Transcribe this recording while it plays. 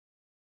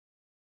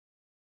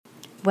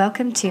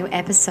Welcome to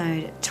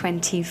episode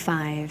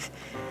 25,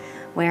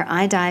 where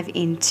I dive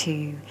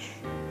into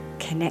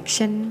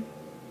connection,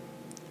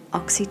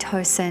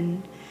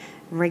 oxytocin,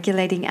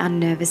 regulating our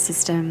nervous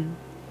system,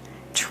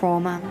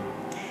 trauma,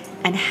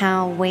 and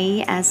how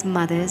we as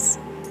mothers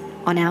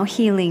on our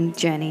healing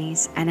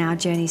journeys and our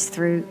journeys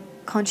through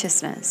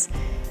consciousness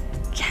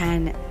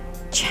can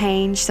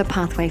change the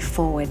pathway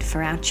forward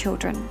for our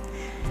children,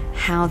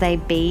 how they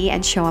be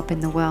and show up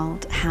in the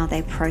world, how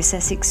they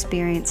process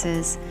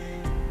experiences,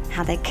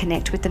 how they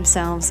connect with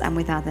themselves and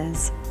with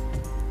others.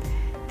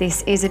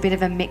 This is a bit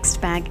of a mixed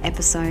bag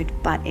episode,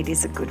 but it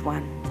is a good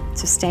one.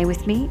 So stay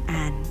with me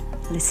and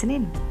listen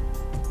in.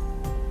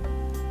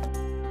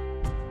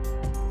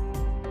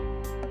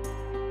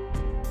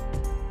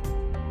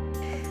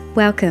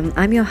 Welcome,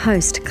 I'm your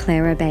host,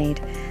 Claire Obaid.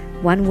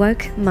 One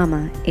Woke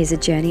Mama is a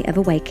journey of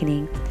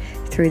awakening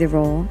through the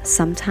raw,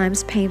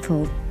 sometimes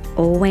painful,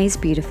 always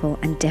beautiful,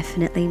 and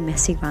definitely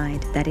messy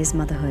ride that is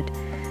motherhood.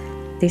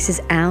 This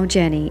is our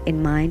journey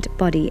in mind,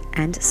 body,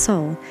 and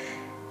soul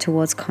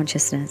towards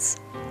consciousness.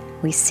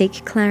 We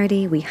seek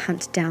clarity, we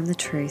hunt down the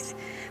truth,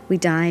 we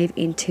dive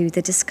into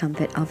the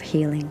discomfort of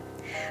healing,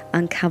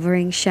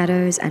 uncovering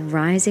shadows and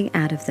rising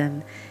out of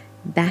them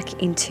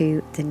back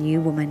into the new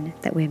woman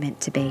that we're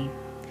meant to be.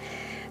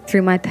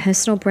 Through my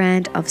personal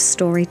brand of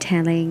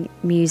storytelling,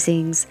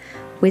 musings,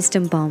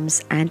 wisdom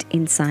bombs, and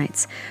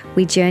insights,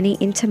 we journey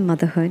into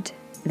motherhood,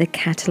 the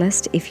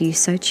catalyst if you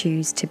so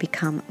choose to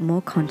become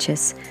more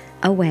conscious,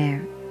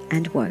 aware,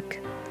 and woke.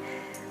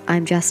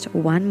 I'm just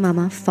one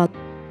mama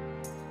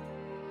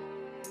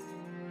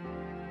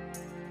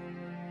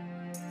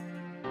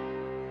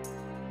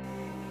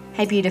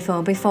Hey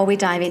beautiful, before we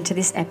dive into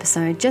this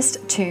episode,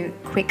 just two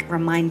quick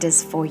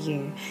reminders for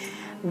you.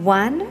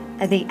 One,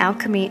 the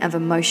Alchemy of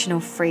Emotional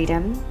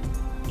Freedom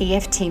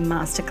EFT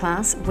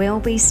Masterclass will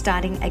be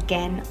starting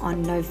again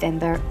on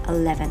November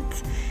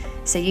 11th.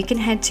 So you can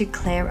head to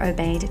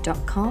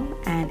claireobaid.com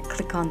and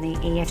click on the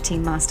EFT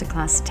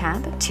Masterclass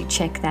tab to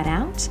check that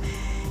out.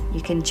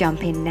 You can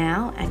jump in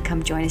now and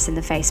come join us in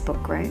the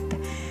Facebook group.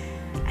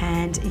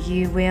 And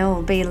you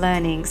will be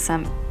learning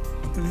some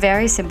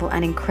very simple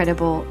and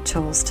incredible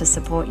tools to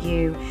support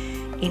you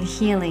in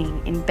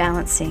healing, in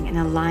balancing, in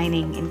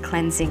aligning, in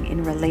cleansing,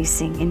 in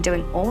releasing, in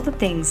doing all the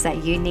things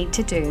that you need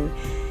to do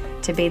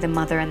to be the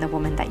mother and the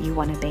woman that you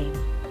want to be.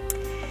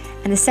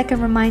 And the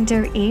second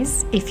reminder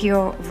is, if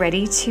you're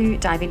ready to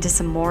dive into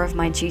some more of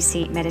my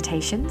juicy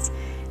meditations,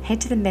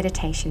 head to the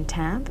meditation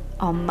tab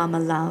on Mama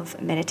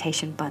Love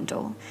Meditation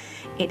Bundle.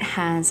 It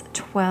has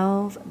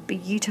 12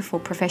 beautiful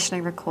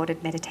professionally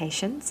recorded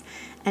meditations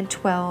and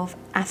 12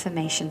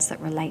 affirmations that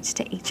relate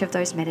to each of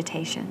those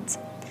meditations.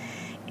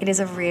 It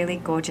is a really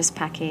gorgeous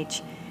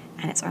package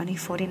and it's only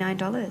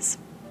 $49.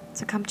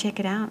 So come check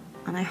it out,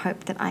 and I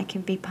hope that I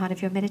can be part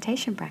of your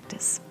meditation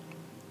practice.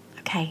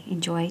 Okay,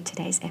 enjoy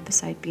today's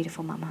episode,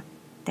 beautiful mama.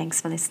 Thanks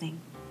for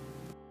listening.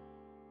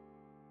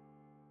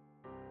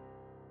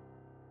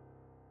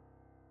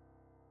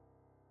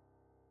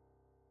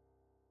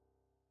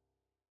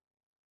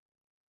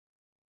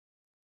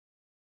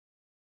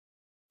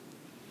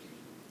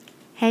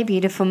 Hey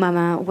beautiful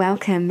mama,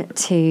 welcome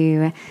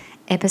to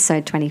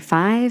episode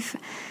 25.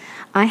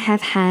 I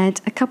have had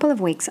a couple of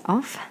weeks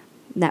off.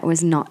 That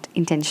was not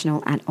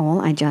intentional at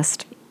all. I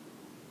just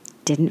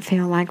didn't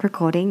feel like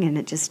recording and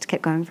it just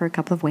kept going for a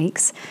couple of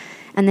weeks.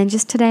 And then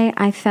just today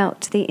I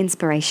felt the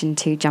inspiration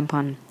to jump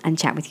on and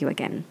chat with you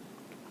again.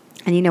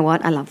 And you know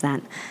what? I love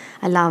that.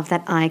 I love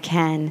that I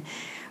can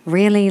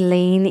really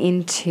lean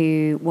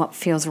into what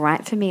feels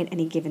right for me at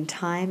any given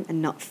time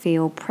and not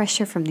feel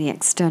pressure from the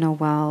external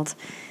world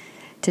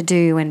to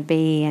do and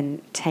be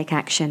and take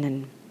action.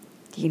 And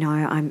you know,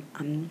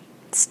 I'm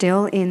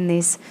still in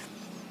this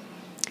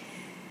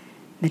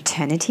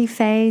maternity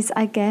phase,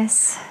 I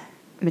guess,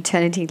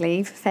 maternity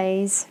leave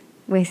phase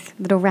with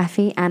little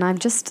Rafi, and I'm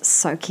just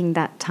soaking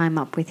that time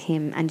up with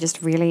him and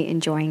just really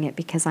enjoying it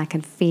because I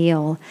can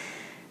feel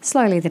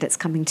slowly that it's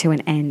coming to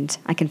an end.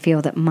 I can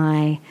feel that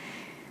my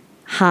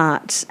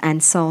heart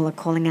and soul are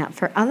calling out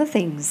for other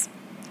things,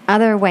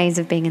 other ways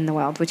of being in the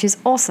world, which is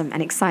awesome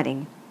and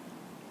exciting.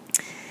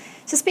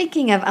 So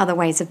speaking of other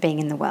ways of being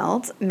in the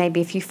world,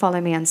 maybe if you follow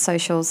me on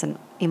socials and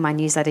in my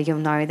newsletter, you'll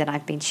know that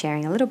I've been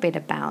sharing a little bit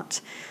about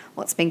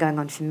what's been going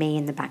on for me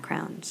in the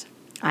background.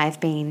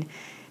 I've been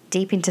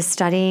deep into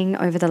studying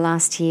over the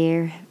last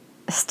year,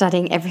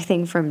 studying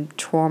everything from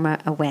trauma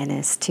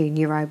awareness to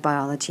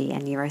neurobiology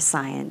and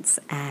neuroscience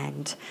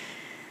and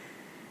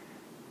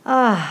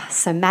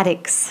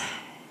somatics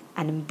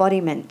and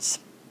embodiment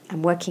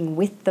and working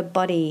with the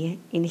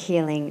body in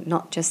healing,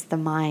 not just the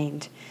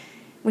mind,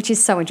 which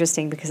is so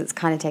interesting because it's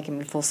kind of taken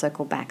me full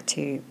circle back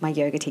to my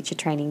yoga teacher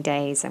training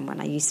days and when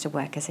I used to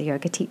work as a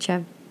yoga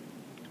teacher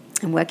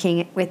and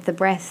working with the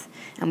breath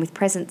and with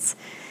presence,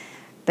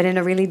 but in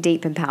a really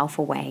deep and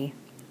powerful way.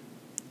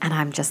 And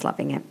I'm just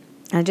loving it.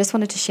 And I just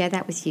wanted to share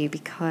that with you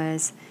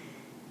because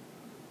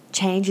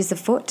change is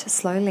afoot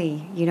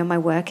slowly. My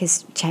work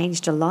has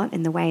changed a lot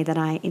in the way that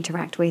I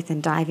interact with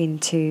and dive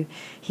into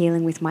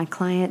healing with my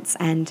clients,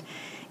 and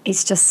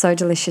it's just so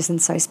delicious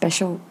and so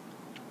special.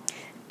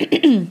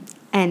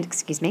 And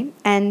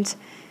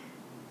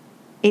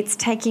it's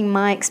taking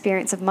my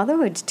experience of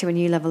motherhood to a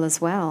new level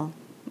as well.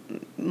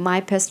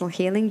 My personal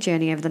healing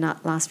journey over the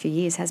last few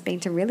years has been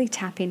to really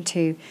tap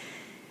into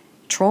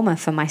trauma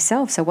for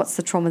myself. So what's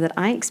the trauma that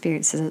I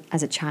experienced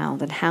as a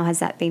child, and how has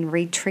that been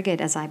re-triggered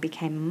as I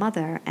became a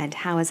mother, and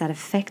how is that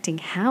affecting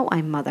how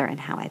I mother and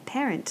how I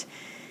parent,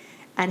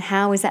 and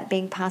how is that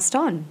being passed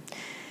on?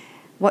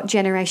 What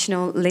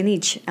generational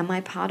lineage am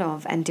I part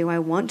of, and do I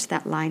want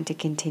that line to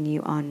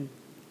continue on?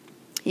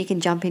 You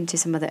can jump into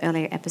some of the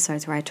earlier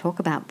episodes where I talk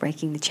about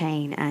breaking the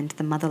chain and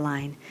the mother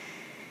line.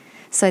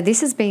 So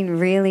this has been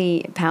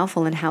really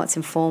powerful in how it's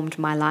informed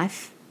my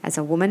life as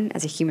a woman,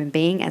 as a human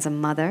being, as a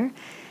mother,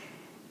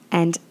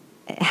 and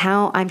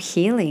how I'm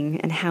healing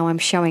and how I'm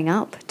showing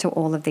up to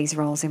all of these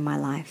roles in my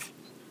life.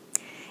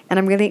 And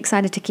I'm really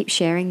excited to keep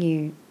sharing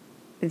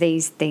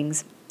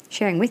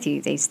with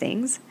you these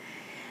things,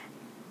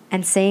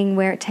 and seeing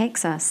where it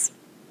takes us,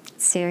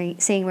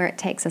 seeing where it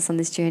takes us on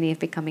this journey of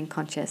becoming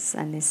conscious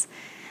and this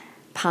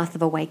path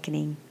of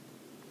awakening.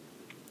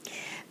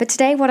 But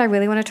today what I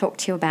really want to talk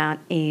to you about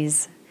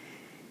is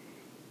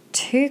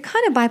two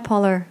kind of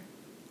bipolar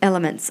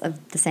elements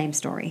of the same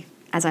story,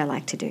 as I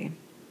like to do.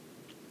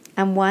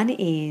 And one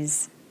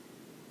is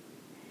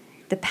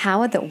the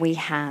power that we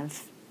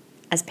have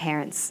as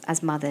parents,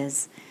 as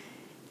mothers,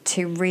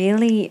 to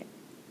really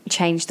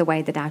change the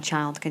way that our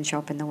child can show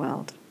up in the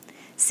world,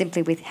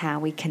 simply with how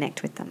we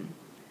connect with them.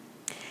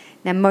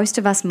 Now, most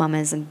of us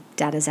mamas and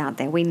dadas out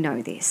there, we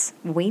know this.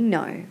 We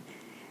know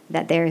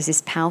that there is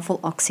this powerful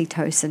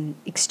oxytocin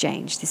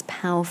exchange, this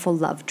powerful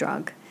love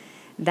drug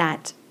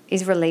that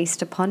is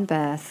released upon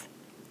birth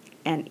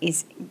and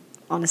is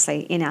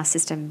honestly in our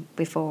system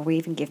before we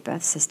even give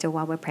birth, so still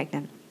while we're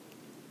pregnant,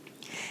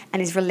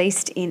 and is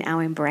released in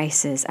our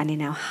embraces and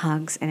in our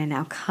hugs and in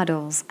our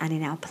cuddles and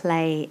in our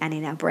play and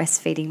in our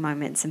breastfeeding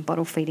moments and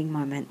bottle feeding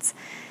moments,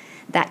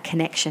 that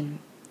connection.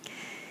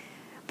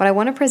 But I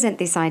want to present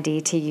this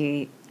idea to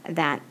you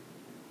that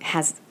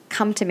has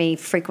come to me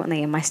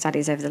frequently in my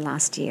studies over the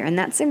last year, and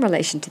that's in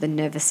relation to the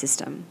nervous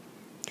system.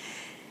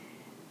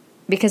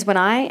 Because when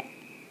I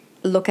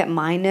look at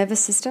my nervous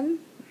system,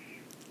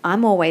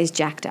 I'm always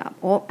jacked up.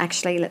 Or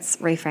actually, let's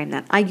reframe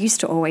that. I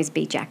used to always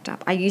be jacked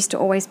up. I used to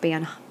always be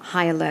on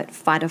high alert,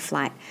 fight or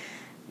flight.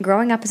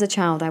 Growing up as a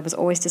child, I was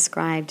always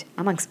described,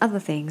 amongst other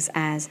things,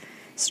 as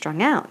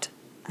strung out,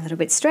 a little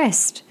bit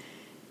stressed,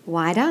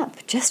 wide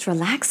up. Just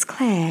relax,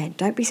 Claire.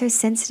 Don't be so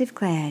sensitive,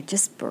 Claire.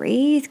 Just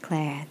breathe,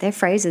 Claire. They're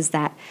phrases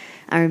that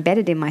are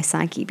embedded in my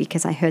psyche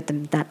because I heard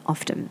them that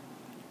often.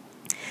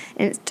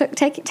 And it's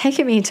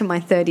taken me into my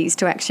 30s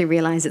to actually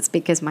realize it's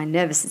because my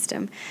nervous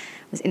system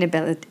was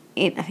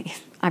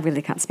I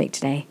really can't speak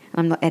today.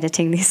 I'm not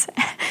editing this.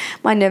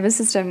 My nervous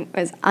system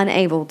was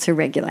unable to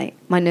regulate.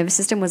 My nervous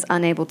system was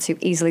unable to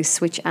easily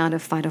switch out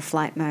of fight or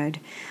flight mode.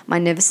 My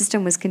nervous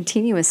system was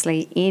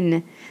continuously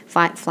in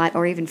fight, flight,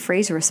 or even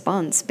freeze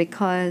response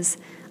because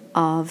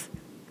of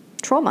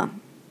trauma.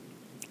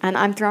 And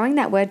I'm throwing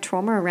that word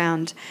trauma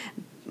around.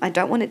 I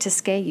don't want it to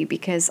scare you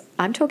because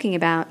I'm talking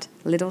about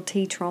little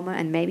t trauma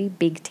and maybe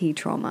big T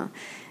trauma.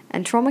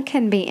 And trauma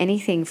can be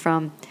anything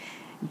from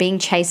being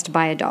chased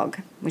by a dog,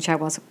 which I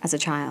was as a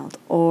child,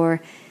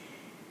 or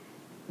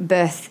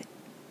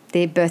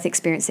the birth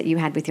experience that you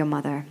had with your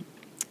mother,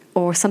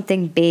 or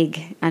something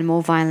big and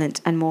more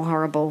violent and more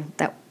horrible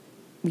that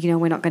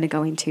we're not going to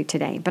go into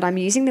today. But I'm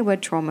using the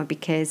word trauma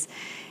because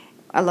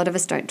a lot of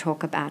us don't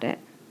talk about it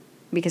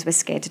because we're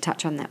scared to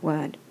touch on that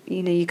word.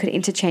 You could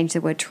interchange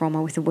the word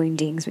trauma with the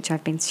woundings, which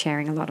I've been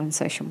sharing a lot on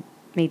social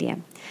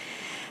media.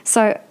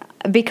 So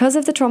because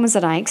of the traumas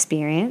that I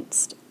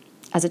experienced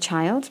as a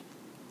child,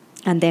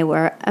 and there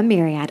were a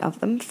myriad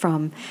of them,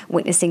 from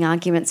witnessing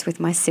arguments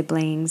with my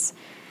siblings.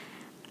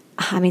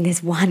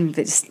 There's one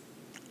that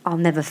I'll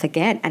never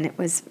forget, and it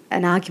was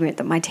an argument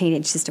that my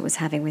teenage sister was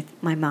having with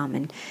my mum,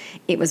 and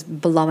it was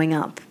blowing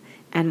up.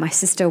 And my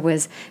sister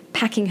was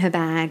packing her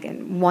bag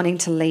and wanting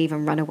to leave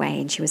and run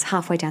away, and she was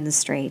halfway down the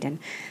street, and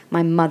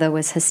my mother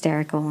was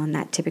hysterical in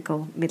that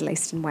typical Middle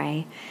Eastern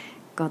way.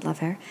 God love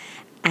her.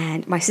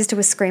 And my sister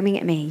was screaming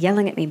at me,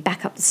 yelling at me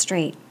back up the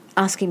street,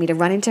 asking me to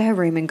run into her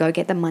room and go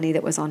get the money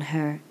that was on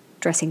her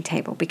dressing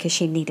table because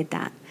she needed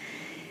that.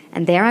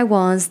 And there I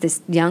was,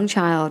 this young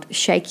child,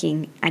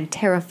 shaking and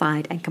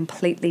terrified and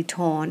completely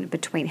torn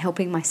between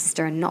helping my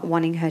sister and not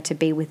wanting her to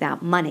be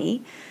without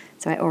money.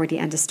 So I already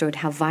understood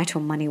how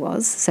vital money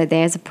was. So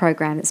there's a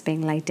program that's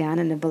being laid down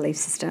in a belief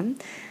system,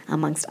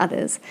 amongst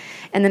others.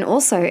 And then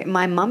also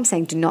my mum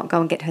saying, do not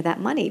go and get her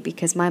that money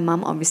because my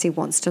mum obviously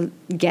wants to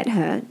get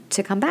her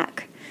to come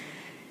back.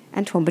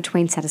 And torn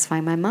between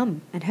satisfying my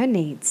mum and her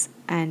needs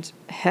and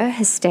her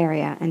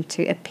hysteria and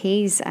to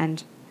appease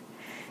and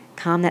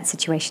calm that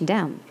situation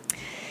down.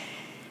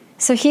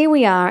 So here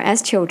we are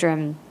as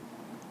children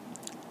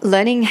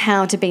learning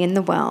how to be in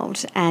the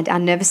world, and our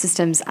nervous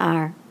systems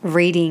are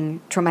reading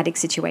traumatic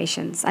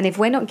situations. And if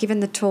we're not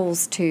given the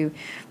tools to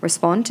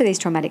respond to these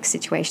traumatic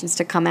situations,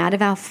 to come out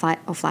of our fight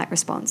or flight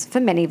response, for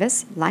many of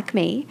us, like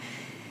me,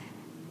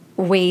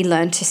 we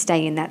learn to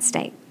stay in that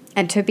state.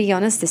 And to be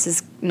honest, this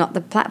is not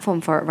the platform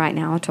for it right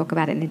now. I'll talk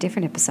about it in a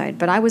different episode.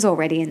 But I was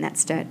already in that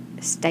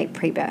state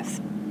pre-birth.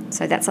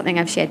 So that's something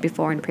I've shared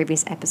before in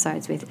previous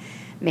episodes with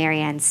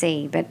Marianne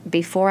C. But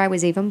before I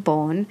was even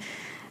born,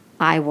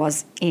 I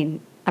was in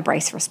a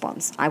brace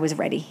response. I was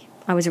ready.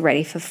 I was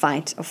ready for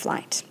fight or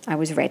flight. I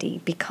was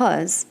ready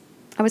because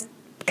I was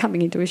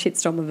coming into a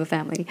shitstorm of a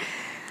family.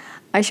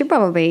 I should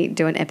probably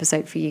do an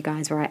episode for you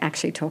guys where I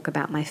actually talk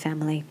about my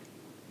family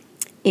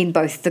in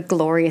both the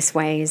glorious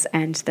ways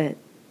and the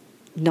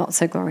not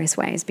so glorious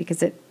ways,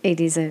 because it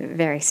is a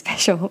very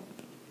special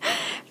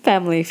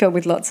family filled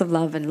with lots of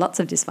love and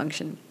lots of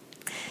dysfunction.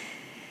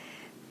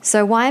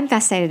 So why I'm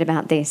fascinated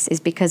about this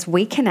is because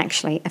we can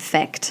actually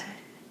affect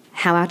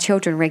how our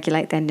children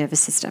regulate their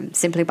nervous system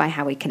simply by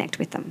how we connect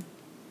with them,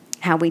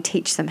 how we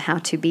teach them how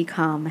to be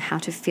calm, how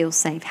to feel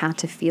safe, how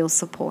to feel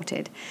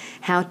supported,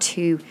 how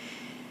to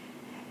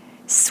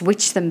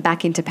switch them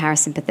back into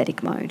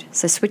parasympathetic mode.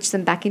 So switch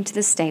them back into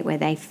the state where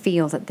they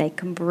feel that they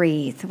can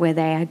breathe, where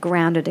they are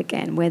grounded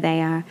again, where they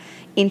are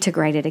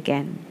integrated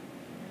again.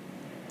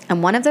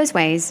 And one of those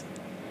ways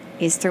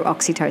is through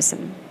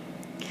oxytocin.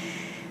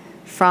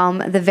 From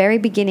the very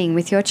beginning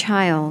with your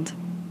child,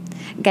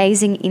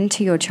 gazing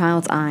into your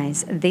child's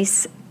eyes,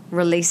 this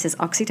releases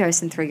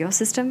oxytocin through your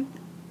system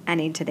and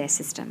into their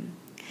system.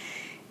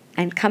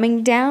 And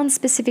coming down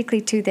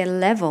specifically to their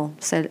level,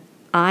 so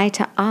eye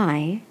to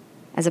eye,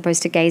 as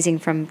opposed to gazing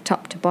from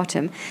top to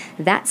bottom,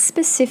 that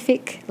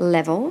specific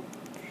level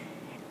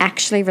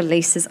actually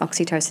releases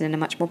oxytocin in a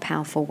much more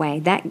powerful way.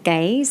 That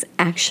gaze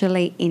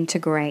actually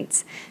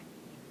integrates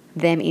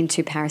them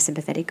into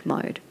parasympathetic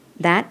mode.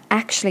 That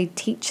actually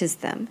teaches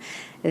them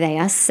they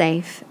are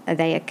safe,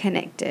 they are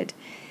connected.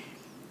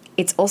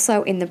 It's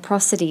also in the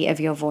prosody of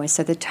your voice,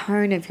 so the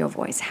tone of your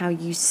voice, how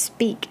you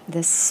speak,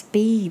 the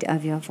speed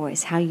of your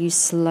voice, how you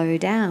slow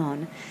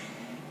down,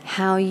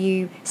 how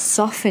you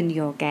soften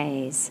your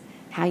gaze,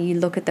 how you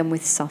look at them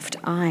with soft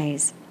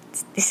eyes.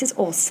 This is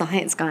all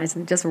science, guys,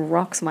 and it just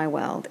rocks my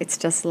world. It's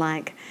just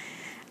like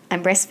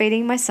I'm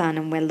breastfeeding my son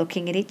and we're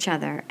looking at each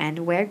other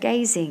and we're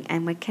gazing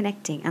and we're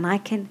connecting, and I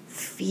can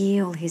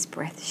feel his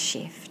breath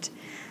shift.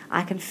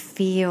 I can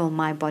feel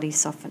my body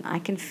soften. I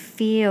can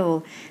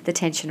feel the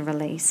tension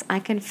release. I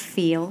can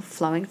feel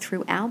flowing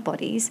through our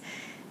bodies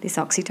this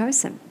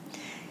oxytocin.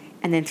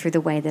 And then through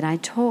the way that I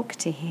talk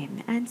to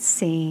him and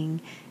sing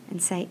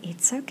and say,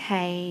 it's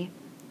okay,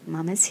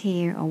 Mama's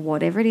here, or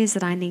whatever it is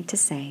that I need to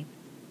say,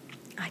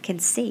 I can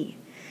see.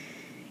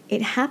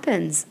 It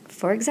happens,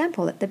 for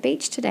example, at the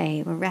beach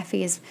today where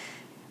Rafi is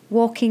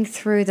walking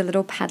through the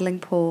little paddling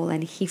pool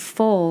and he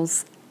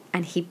falls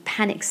and he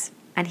panics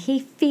and he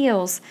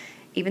feels,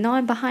 even though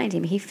I'm behind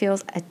him, he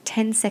feels a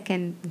 1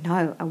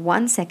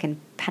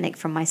 second panic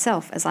from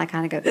myself as I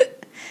kind of go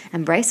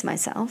and brace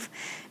myself,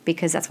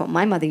 because that's what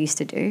my mother used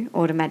to do,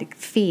 automatic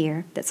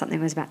fear that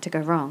something was about to go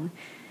wrong.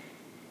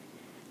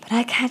 But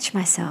I catch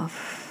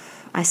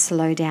myself. I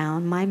slow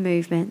down my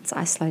movements.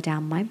 I slow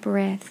down my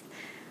breath.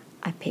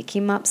 I pick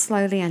him up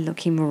slowly. I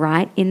look him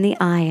right in the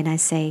eye and I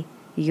say,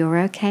 "You're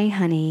okay,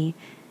 honey."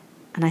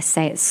 And I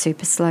say it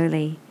super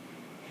slowly.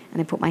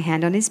 And I put my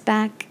hand on his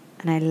back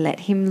and I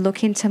let him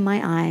look into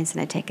my eyes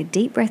and I take a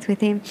deep breath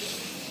with him.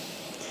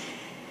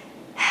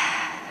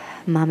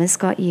 Mama's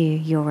got you.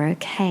 You're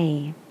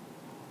okay.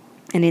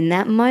 And in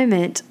that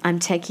moment, I'm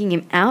taking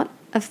him out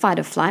of fight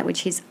or flight,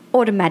 which his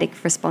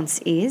automatic response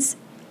is.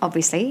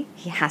 Obviously,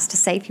 he has to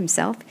save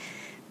himself,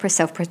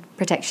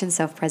 self-protection,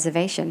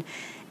 self-preservation.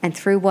 And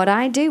through what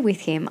I do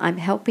with him, I'm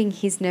helping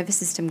his nervous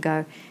system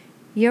go,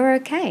 you're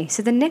okay.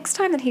 So the next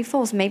time that he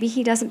falls, maybe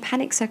he doesn't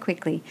panic so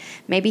quickly.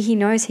 Maybe he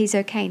knows he's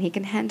okay and he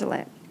can handle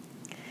it.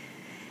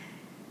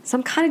 So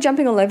I'm kind of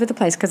jumping all over the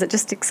place because it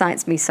just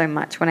excites me so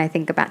much when I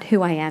think about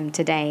who I am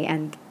today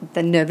and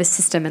the nervous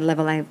system and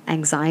level of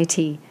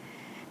anxiety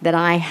that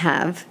I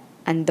have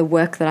and the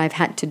work that I've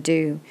had to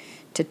do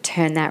to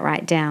turn that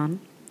right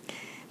down.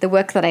 The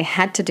work that I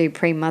had to do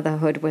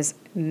pre-motherhood was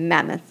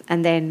mammoth.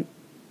 And then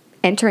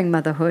entering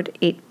motherhood,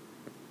 it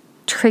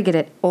triggered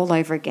it all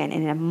over again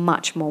in a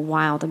much more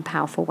wild and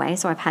powerful way.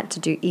 So I've had to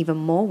do even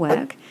more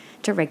work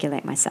to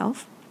regulate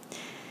myself.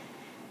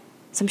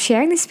 So I'm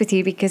sharing this with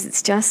you because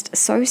it's just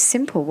so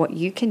simple what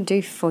you can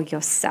do for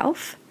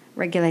yourself,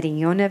 regulating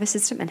your nervous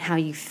system and how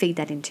you feed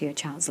that into your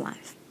child's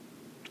life.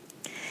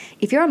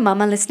 If you're a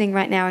mama listening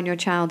right now and your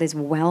child is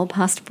well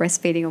past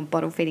breastfeeding or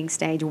bottle feeding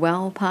stage,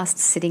 well past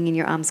sitting in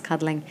your arms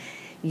cuddling,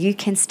 you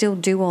can still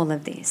do all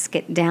of this.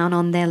 Get down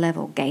on their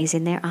level, gaze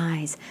in their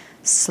eyes,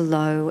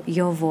 slow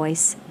your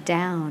voice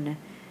down.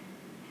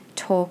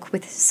 Talk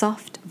with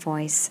soft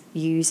voice,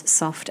 use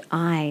soft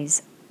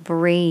eyes,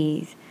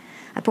 breathe.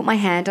 I put my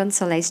hand on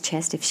Soleil's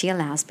chest if she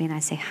allows me and I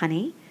say,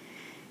 honey,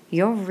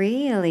 you're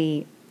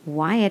really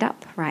wired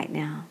up right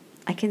now.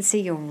 I can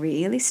see you're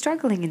really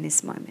struggling in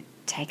this moment.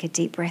 take a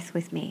deep breath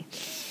with me.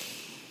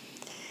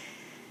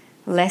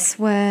 Less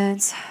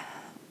words,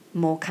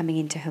 more coming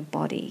into her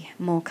body,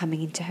 more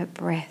coming into her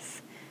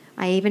breath.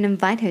 I even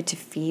invite her to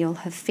feel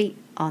her feet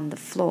on the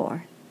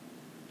floor.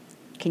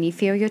 Can you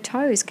feel your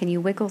toes? Can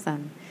you wiggle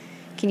them?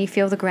 Can you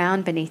feel the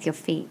ground beneath your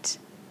feet?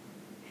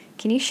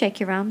 Can you shake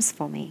your arms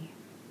for me?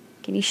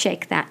 Can you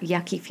shake that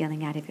yucky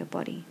feeling out of your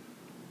body?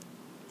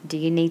 Do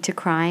you need to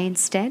cry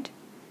instead?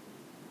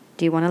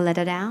 Do you want to let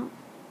it out?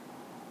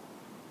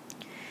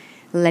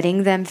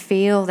 Letting them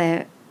feel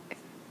their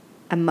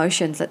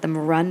emotions, let them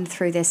run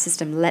through their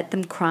system, let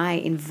them cry,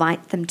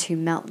 invite them to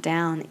melt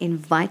down,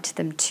 invite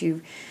them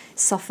to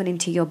soften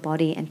into your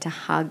body and to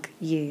hug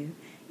you.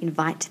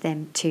 Invite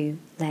them to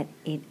let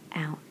it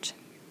out.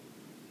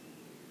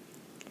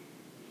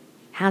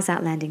 How's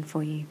that landing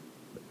for you?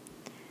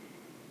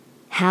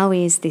 How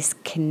is this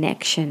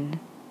connection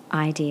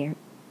idea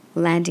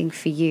landing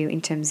for you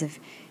in terms of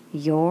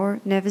your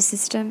nervous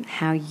system,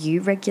 how you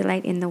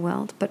regulate in the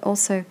world, but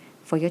also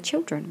for your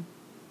children?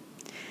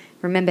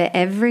 Remember,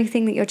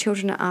 everything that your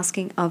children are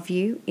asking of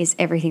you is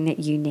everything that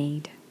you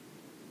need.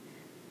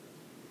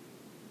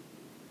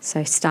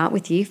 So start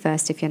with you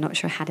first if you're not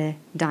sure how to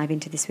dive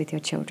into this with your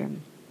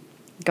children.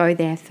 Go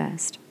there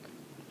first.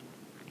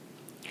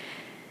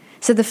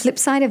 So the flip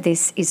side of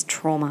this is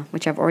trauma,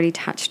 which I've already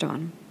touched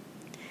on.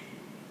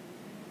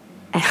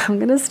 And I'm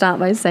going to start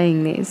by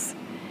saying this.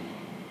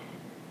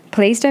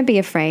 Please don't be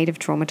afraid of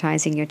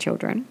traumatizing your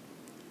children,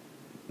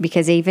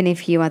 because even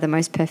if you are the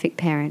most perfect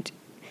parent,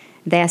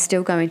 they are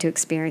still going to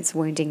experience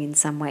wounding in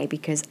some way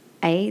because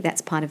A,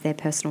 that's part of their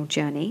personal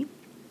journey.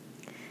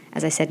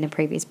 As I said in a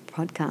previous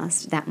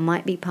podcast, that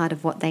might be part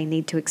of what they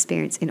need to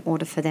experience in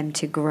order for them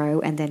to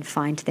grow and then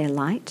find their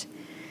light.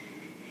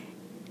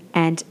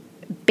 And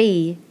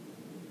B,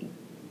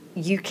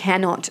 you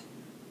cannot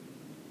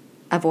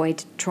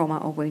avoid trauma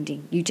or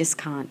wounding. You just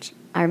can't.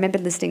 I remember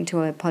listening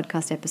to a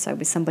podcast episode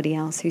with somebody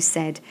else who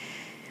said,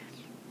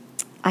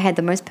 I had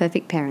the most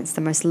perfect parents,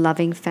 the most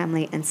loving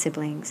family and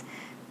siblings.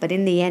 But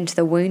in the end,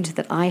 the wound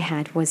that I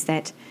had was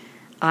that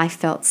I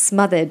felt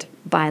smothered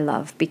by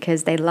love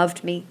because they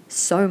loved me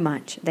so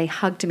much. They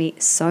hugged me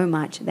so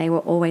much. They were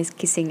always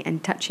kissing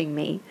and touching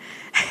me.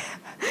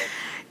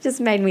 Just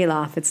made me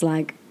laugh. It's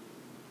like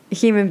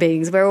human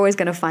beings, we're always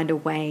going to find a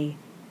way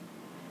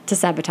to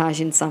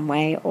sabotage in some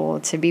way or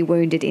to be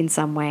wounded in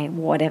some way,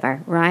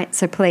 whatever, right?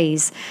 So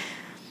please,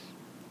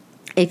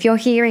 if you're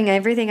hearing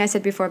everything I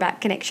said before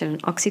about connection,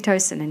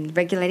 oxytocin and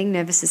regulating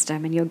nervous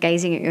system, and you're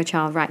gazing at your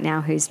child right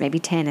now who's maybe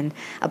 10 and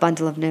a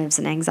bundle of nerves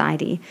and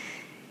anxiety,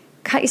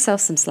 cut yourself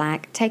some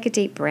slack, take a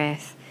deep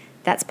breath.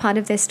 That's part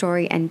of their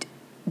story and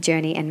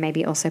journey and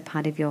maybe also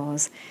part of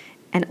yours.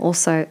 And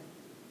also,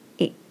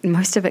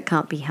 most of it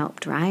can't be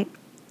helped, right?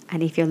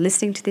 And if you're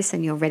listening to this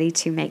and you're ready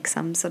to make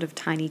some sort of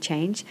tiny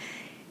change,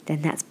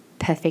 then that's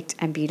perfect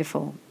and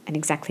beautiful and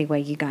exactly where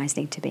you guys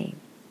need to be.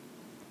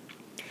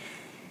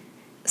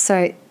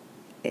 So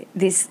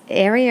this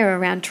area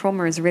around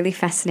trauma is really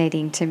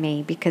fascinating to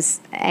me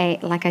because,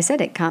 like I said,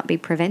 it can't be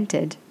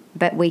prevented,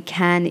 but we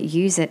can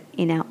use it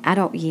in our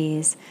adult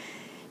years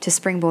to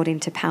springboard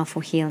into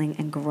powerful healing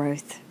and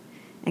growth.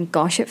 And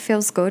gosh, it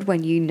feels good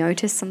when you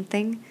notice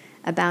something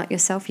about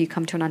yourself, you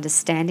come to an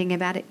understanding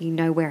about it, you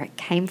know where it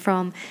came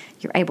from,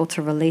 you're able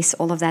to release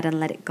all of that and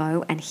let it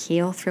go and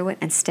heal through it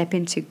and step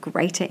into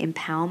greater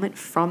empowerment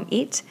from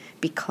it,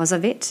 because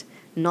of it,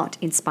 not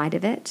in spite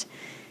of it.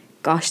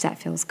 Gosh, that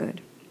feels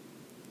good.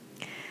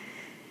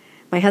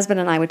 My husband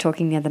and I were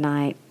talking the other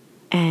night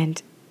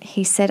and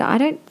he said, I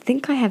don't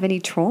think I have any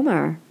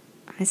trauma.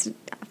 I said,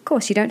 of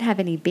course, you don't have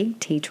any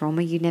big T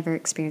trauma. You never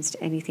experienced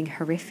anything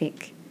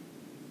horrific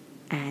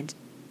and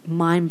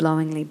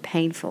mind-blowingly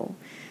painful,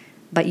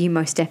 but you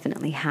most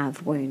definitely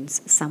have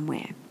wounds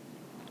somewhere.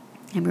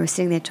 And we were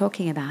sitting there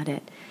talking about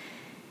it,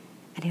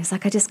 and he was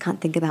like, I just can't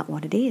think about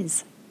what it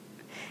is.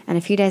 And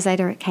a few days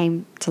later, it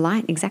came to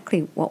light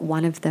exactly what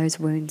one of those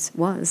wounds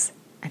was.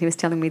 And he was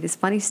telling me this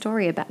funny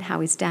story about how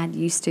his dad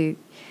used to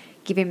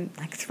give him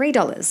like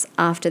 $3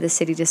 after the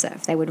City to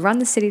Surf. They would run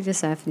the City to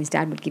Surf, and his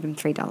dad would give him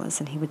 $3,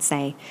 and he would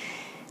say,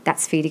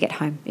 that's for you to get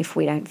home if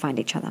we don't find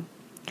each other.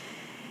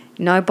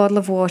 No bottle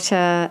of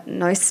water,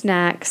 no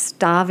snacks,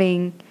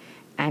 starving,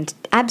 and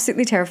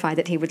absolutely terrified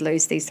that he would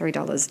lose these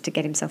 $3 to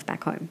get himself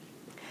back home.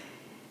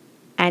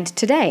 And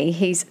today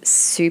he's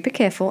super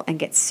careful and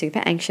gets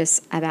super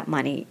anxious about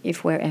money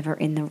if we're ever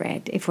in the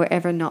red, if we're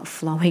ever not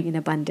flowing in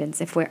abundance,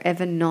 if we're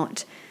ever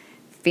not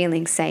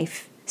feeling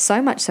safe.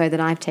 So much so that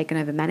I've taken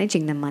over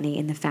managing the money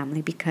in the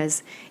family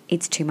because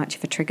it's too much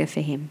of a trigger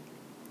for him.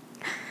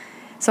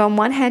 So on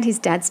one hand, his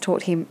dad's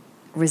taught him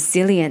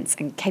resilience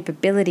and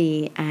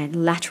capability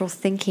and lateral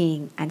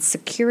thinking and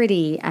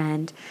security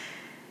and,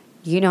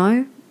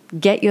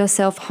 get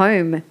yourself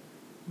home,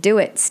 do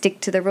it,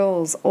 stick to the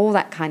rules, all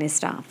that kind of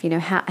stuff.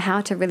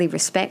 How to really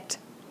respect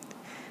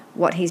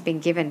what he's been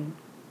given.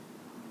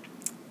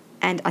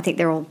 And I think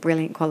they're all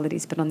brilliant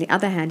qualities. But on the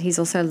other hand, he's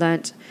also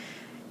learnt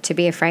to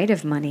be afraid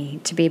of money,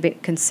 to be a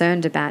bit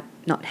concerned about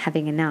not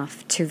having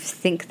enough, to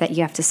think that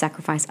you have to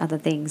sacrifice other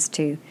things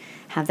to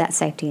have that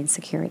safety and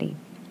security.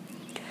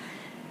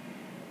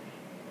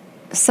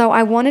 So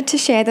I wanted to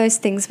share those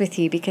things with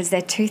you because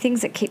they're two things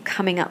that keep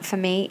coming up for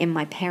me in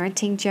my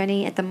parenting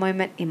journey at the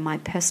moment, in my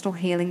personal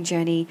healing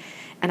journey,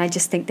 and I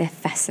just think they're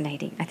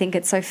fascinating. I think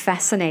it's so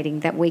fascinating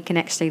that we can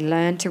actually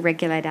learn to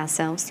regulate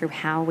ourselves through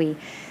how we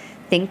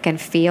think and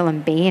feel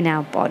and be in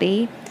our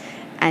body,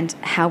 and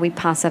how we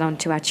pass it on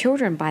to our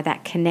children by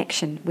that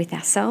connection with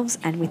ourselves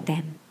and with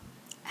them.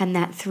 And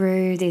that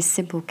through this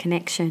simple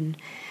connection,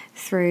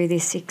 through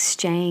this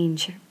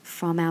exchange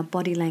from our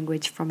body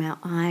language, from our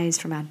eyes,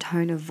 from our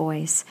tone of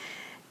voice,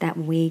 that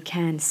we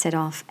can set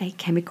off a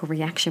chemical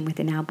reaction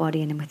within our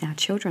body and with our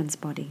children's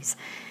bodies.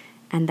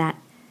 And that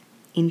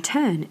in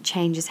turn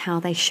changes how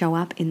they show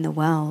up in the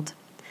world,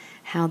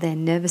 how their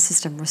nervous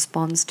system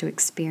responds to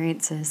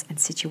experiences and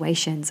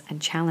situations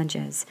and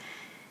challenges,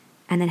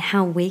 and then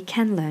how we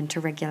can learn to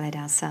regulate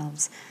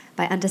ourselves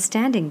by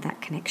understanding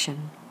that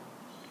connection,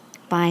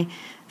 by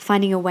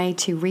finding a way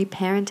to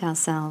reparent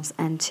ourselves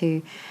and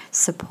to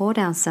support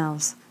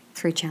ourselves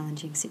through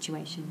challenging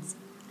situations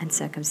and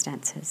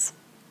circumstances.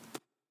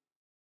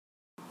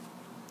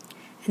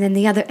 And then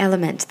the other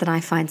element that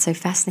I find so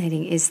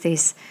fascinating is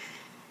this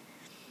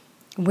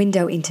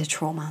window into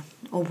trauma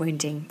or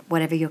wounding,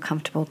 whatever you're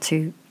comfortable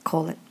to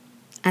call it,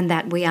 and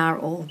that we are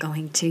all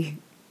going to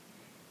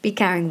be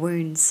carrying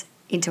wounds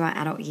into our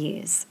adult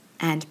years.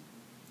 And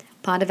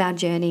part of our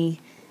journey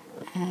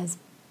as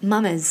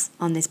mamas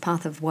on this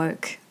path of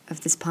work,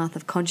 of this path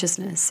of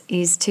consciousness,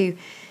 is to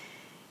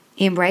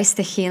embrace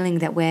the healing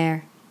that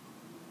we're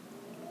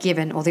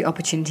given, or the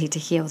opportunity to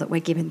heal that we're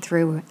given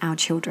through our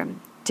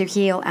children, to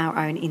heal our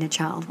own inner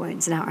child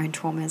wounds and our own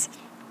traumas,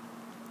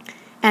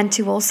 and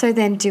to also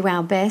then do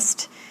our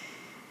best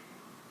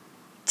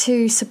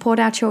to support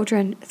our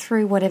children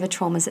through whatever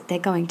traumas that they're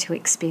going to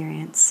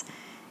experience,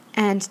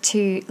 and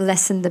to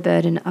lessen the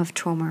burden of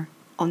trauma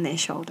on their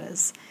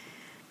shoulders.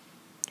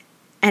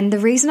 And the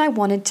reason I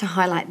wanted to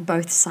highlight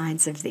both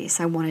sides of this,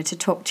 I wanted to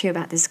talk to you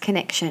about this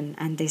connection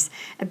and this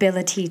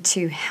ability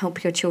to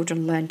help your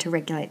children learn to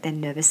regulate their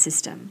nervous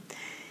system.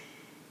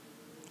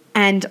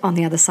 And on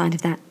the other side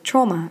of that,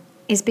 trauma,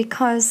 is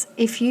because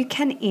if you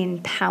can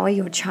empower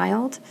your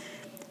child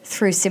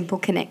through simple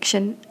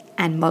connection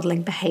and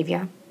modeling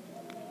behavior,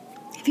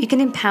 if you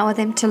can empower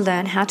them to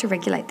learn how to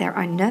regulate their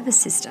own nervous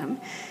system,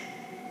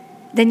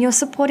 then you're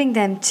supporting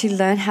them to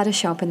learn how to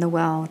show up in the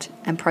world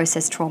and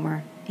process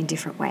trauma in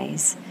different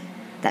ways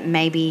that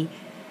maybe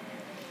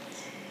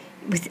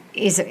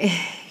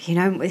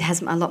it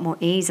has a lot more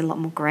ease, a lot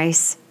more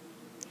grace,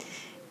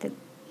 that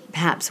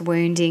perhaps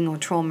wounding or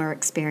trauma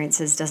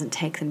experiences doesn't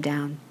take them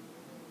down.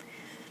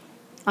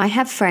 I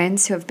have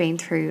friends who have been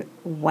through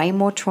way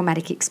more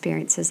traumatic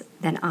experiences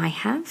than I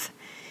have,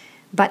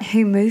 but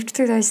who moved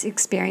through those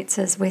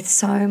experiences with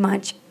so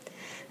much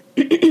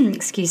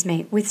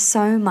with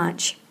so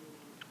much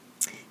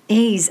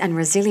ease and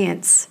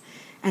resilience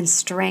and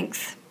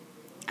strength,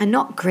 and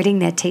not gritting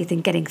their teeth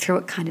and getting through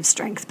it kind of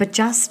strength, but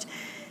just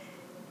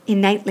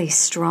innately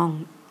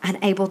strong and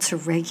able to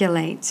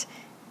regulate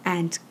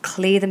and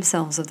clear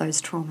themselves of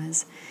those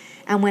traumas.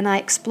 And when I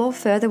explore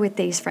further with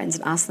these friends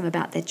and ask them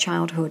about their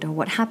childhood or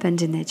what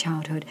happened in their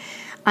childhood,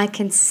 I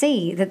can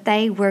see that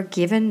they were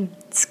given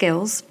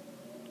skills,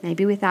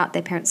 maybe without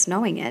their parents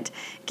knowing it,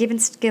 given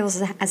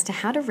skills as to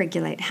how to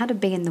regulate, how to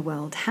be in the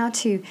world, how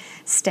to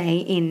stay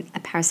in a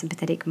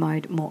parasympathetic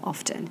mode more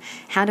often,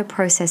 how to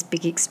process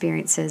big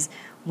experiences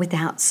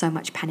without so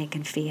much panic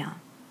and fear.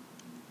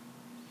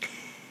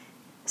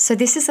 So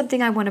this is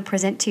something I want to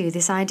present to you,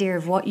 this idea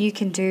of what you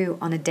can do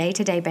on a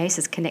day-to-day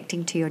basis,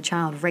 connecting to your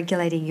child,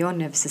 regulating your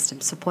nervous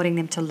system, supporting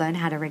them to learn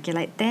how to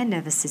regulate their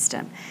nervous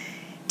system,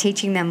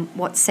 teaching them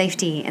what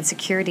safety and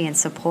security and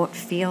support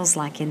feels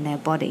like in their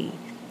body,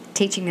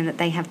 teaching them that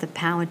they have the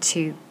power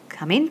to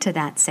come into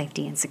that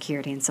safety and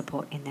security and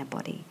support in their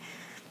body.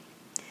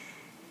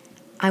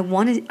 I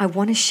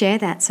want to share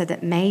that so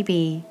that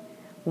maybe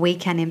we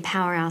can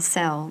empower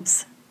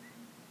ourselves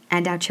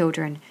and our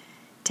children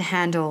to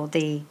handle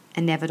the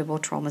inevitable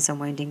traumas and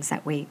woundings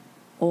that we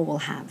all will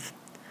have,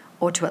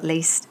 or to at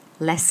least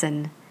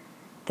lessen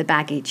the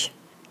baggage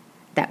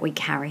that we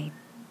carry.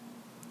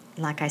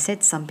 Like I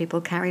said, some people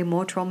carry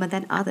more trauma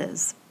than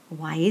others.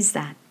 Why is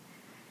that?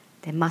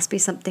 There must be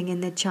something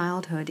in their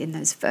childhood, in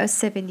those first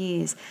 7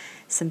 years,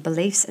 some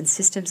beliefs and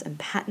systems and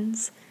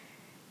patterns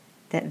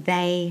that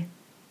they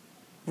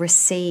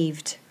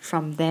received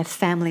from their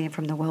family and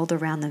from the world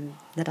around them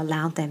that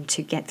allowed them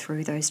to get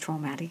through those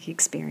traumatic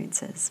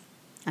experiences.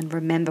 And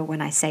remember,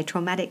 when I say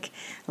traumatic,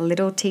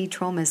 little t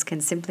traumas can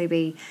simply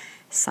be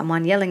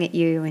someone yelling at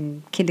you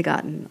in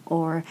kindergarten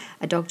or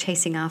a dog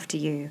chasing after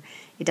you.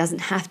 It doesn't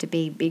have to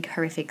be big,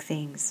 horrific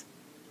things.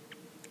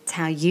 It's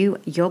how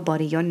your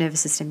body, your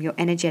nervous system, your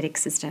energetic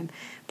system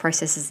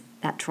processes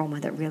that trauma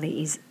that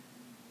really is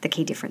the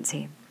key difference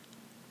here.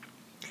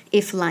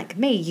 If, like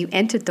me, you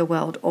entered the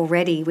world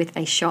already with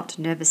a shot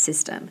nervous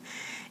system,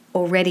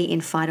 already in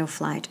fight or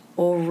flight,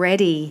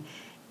 already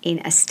in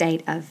a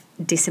state of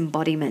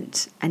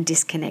disembodiment and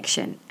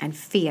disconnection and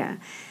fear,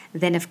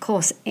 then of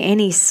course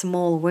any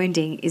small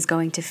wounding is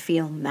going to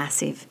feel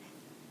massive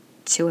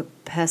to a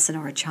person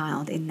or a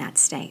child in that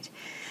state.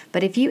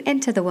 But if you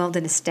enter the world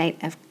in a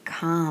state of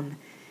calm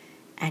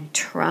and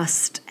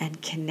trust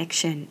and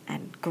connection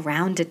and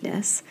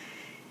groundedness,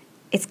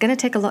 it's going to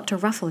take a lot to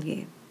ruffle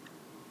you.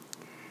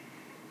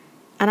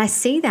 And I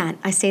see that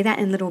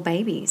in little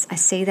babies. I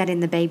see that in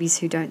the babies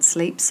who don't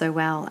sleep so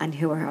well and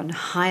who are on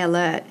high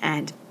alert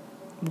and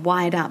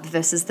wired up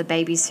versus the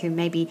babies who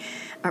maybe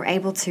are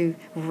able to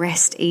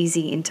rest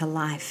easy into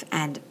life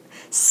and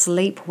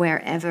sleep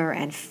wherever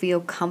and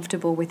feel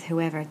comfortable with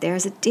whoever. There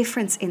is a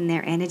difference in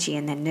their energy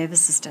and their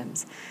nervous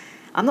systems.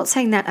 I'm not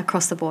saying that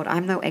across the board.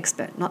 I'm no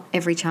expert. Not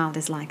every child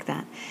is like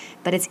that.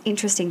 But it's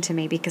interesting to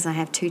me because I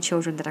have 2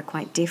 children that are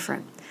quite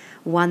different.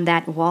 One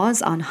that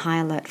was on high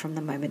alert from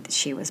the moment that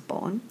she was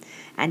born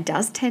and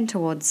does tend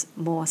towards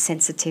more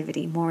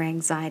sensitivity, more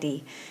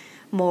anxiety,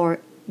 more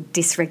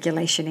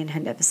dysregulation in her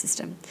nervous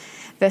system,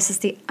 versus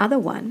the other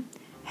one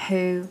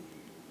who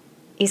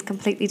is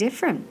completely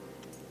different,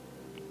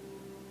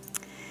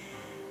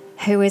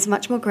 who is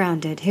much more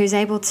grounded, who's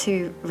able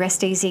to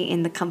rest easy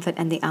in the comfort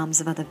and the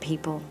arms of other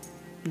people.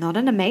 Not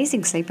an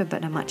amazing sleeper,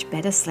 but a much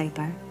better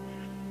sleeper.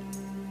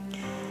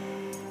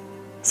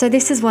 So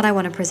this is what I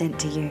want to present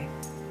to you.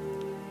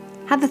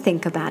 Have a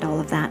think about all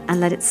of that and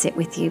let it sit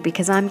with you,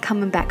 because I'm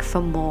coming back for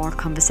more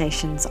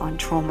conversations on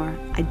trauma.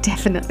 I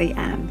definitely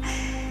am,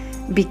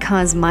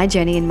 because my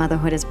journey in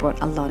motherhood has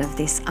brought a lot of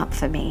this up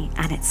for me,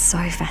 and it's so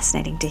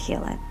fascinating to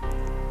heal it.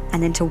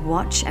 And then to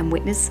watch and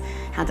witness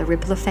how the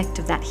ripple effect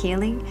of that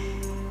healing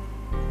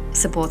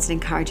supports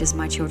and encourages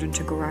my children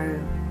to grow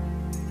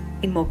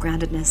in more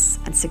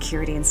groundedness and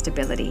security and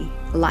stability,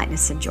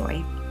 lightness and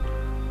joy.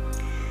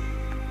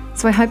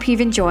 So I hope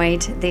you've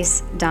enjoyed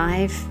this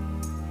dive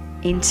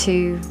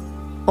into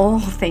all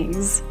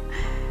things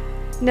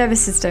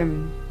nervous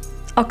system,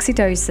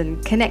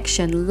 oxytocin,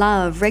 connection,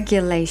 love,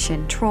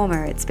 regulation,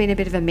 trauma. It's been a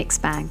bit of a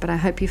mixed bag, but I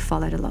hope you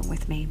followed along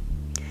with me.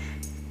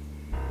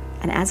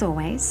 And as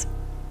always,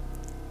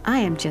 I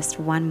am just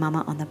one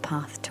mama on the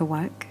path to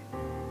woke,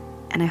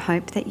 and I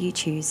hope that you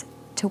choose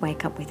to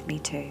wake up with me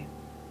too.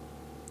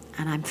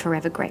 And I'm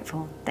forever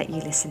grateful that you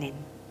listen in.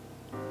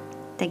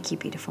 Thank you,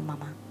 beautiful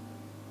mama.